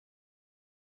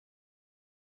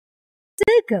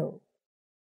circle.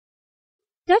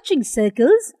 Touching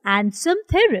circles and some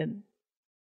theorem.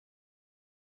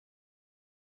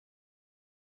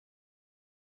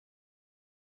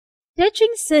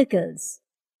 Touching circles.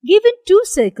 Given two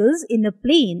circles in a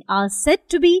plane are said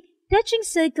to be touching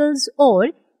circles or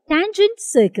tangent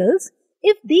circles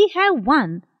if they have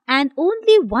one and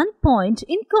only one point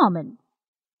in common.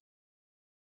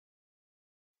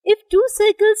 If two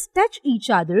circles touch each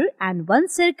other and one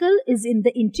circle is in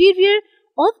the interior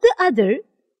of the other,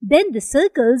 then the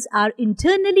circles are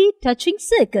internally touching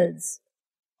circles.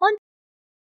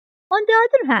 On the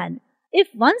other hand, if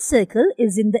one circle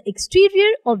is in the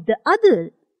exterior of the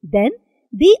other, then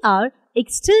they are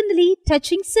externally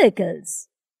touching circles.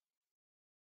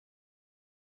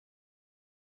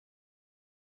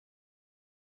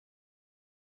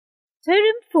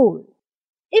 Theorem 4.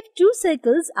 If two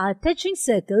circles are touching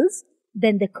circles,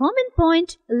 then the common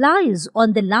point lies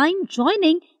on the line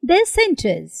joining their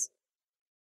centers.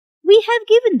 We have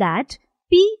given that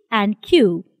P and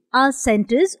Q are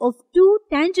centers of two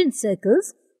tangent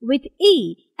circles with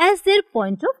A as their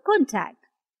point of contact.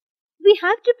 We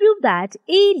have to prove that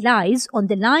A lies on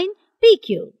the line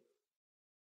PQ.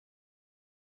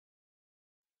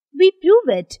 We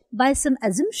prove it by some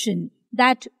assumption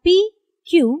that P,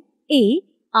 Q, A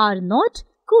are not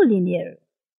collinear.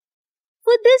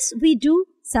 For this, we do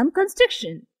some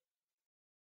construction.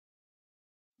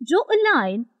 Draw a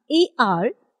line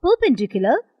AR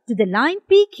perpendicular to the line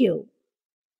PQ.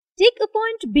 Take a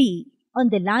point B on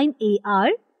the line AR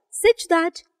such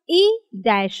that A-R-B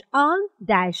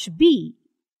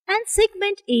and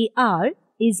segment AR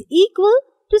is equal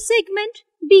to segment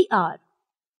BR.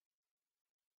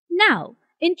 Now,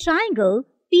 in triangle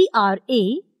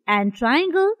PRA and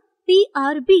triangle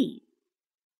PRB,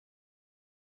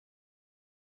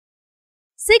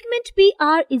 segment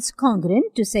PR is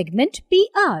congruent to segment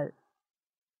PR,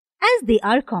 as they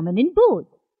are common in both.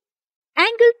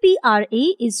 Angle PRA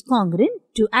is congruent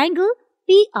to angle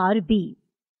PRB,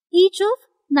 each of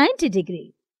 90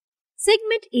 degrees.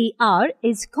 Segment AR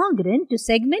is congruent to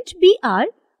segment BR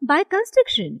by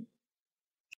construction.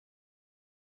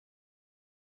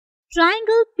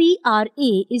 Triangle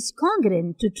PRA is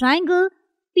congruent to triangle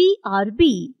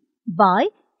PRB by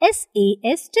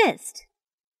SAS test.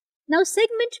 Now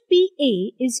segment PA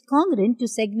is congruent to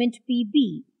segment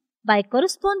PB by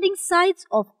corresponding sides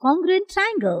of congruent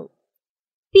triangle.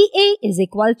 PA is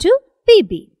equal to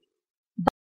PB.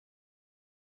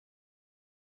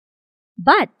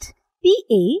 But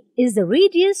PA is the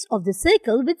radius of the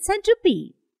circle with center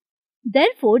P.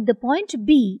 Therefore, the point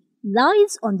B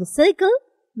lies on the circle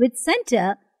with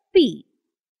center P.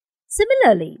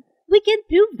 Similarly, we can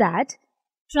prove that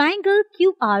triangle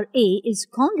QRA is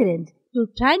congruent to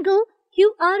triangle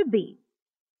QRB.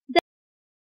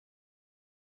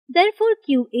 Therefore,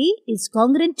 QA is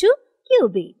congruent to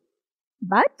QB.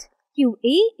 But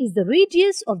QA is the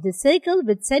radius of the circle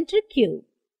with center Q.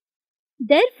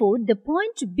 Therefore, the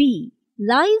point B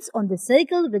lies on the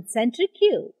circle with center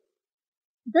Q.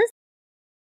 Thus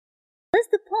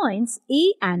the points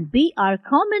A and B are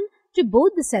common to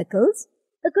both the circles,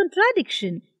 a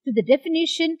contradiction to the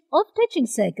definition of touching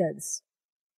circles.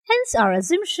 Hence, our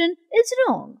assumption is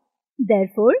wrong.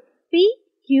 Therefore, P,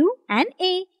 Q and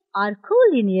A are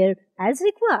collinear as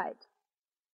required.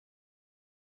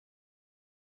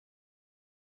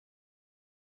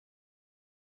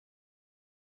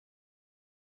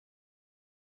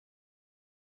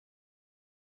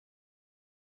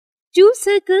 Two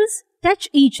circles touch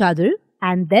each other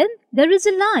and then there is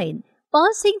a line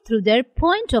passing through their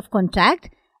point of contact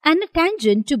and a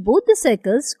tangent to both the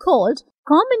circles called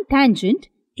common tangent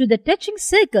to the touching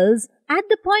circles at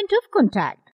the point of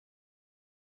contact.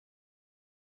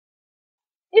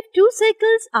 If two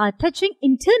circles are touching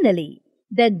internally,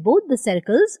 then both the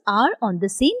circles are on the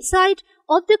same side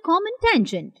of the common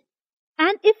tangent.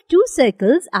 And if two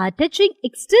circles are touching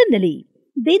externally,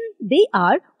 then they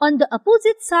are on the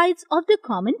opposite sides of the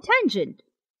common tangent.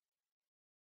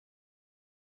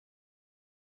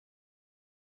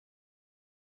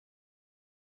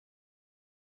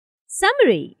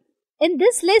 Summary. In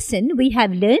this lesson, we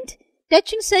have learnt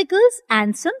touching circles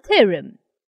and some theorem.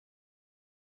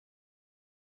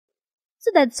 So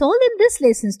that's all in this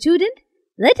lesson, student.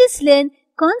 Let us learn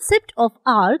concept of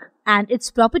arc and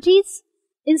its properties,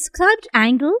 inscribed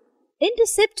angle,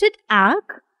 intercepted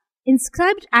arc,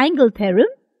 inscribed angle theorem,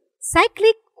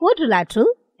 cyclic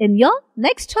quadrilateral in your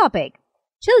next topic.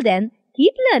 Till then,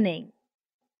 keep learning.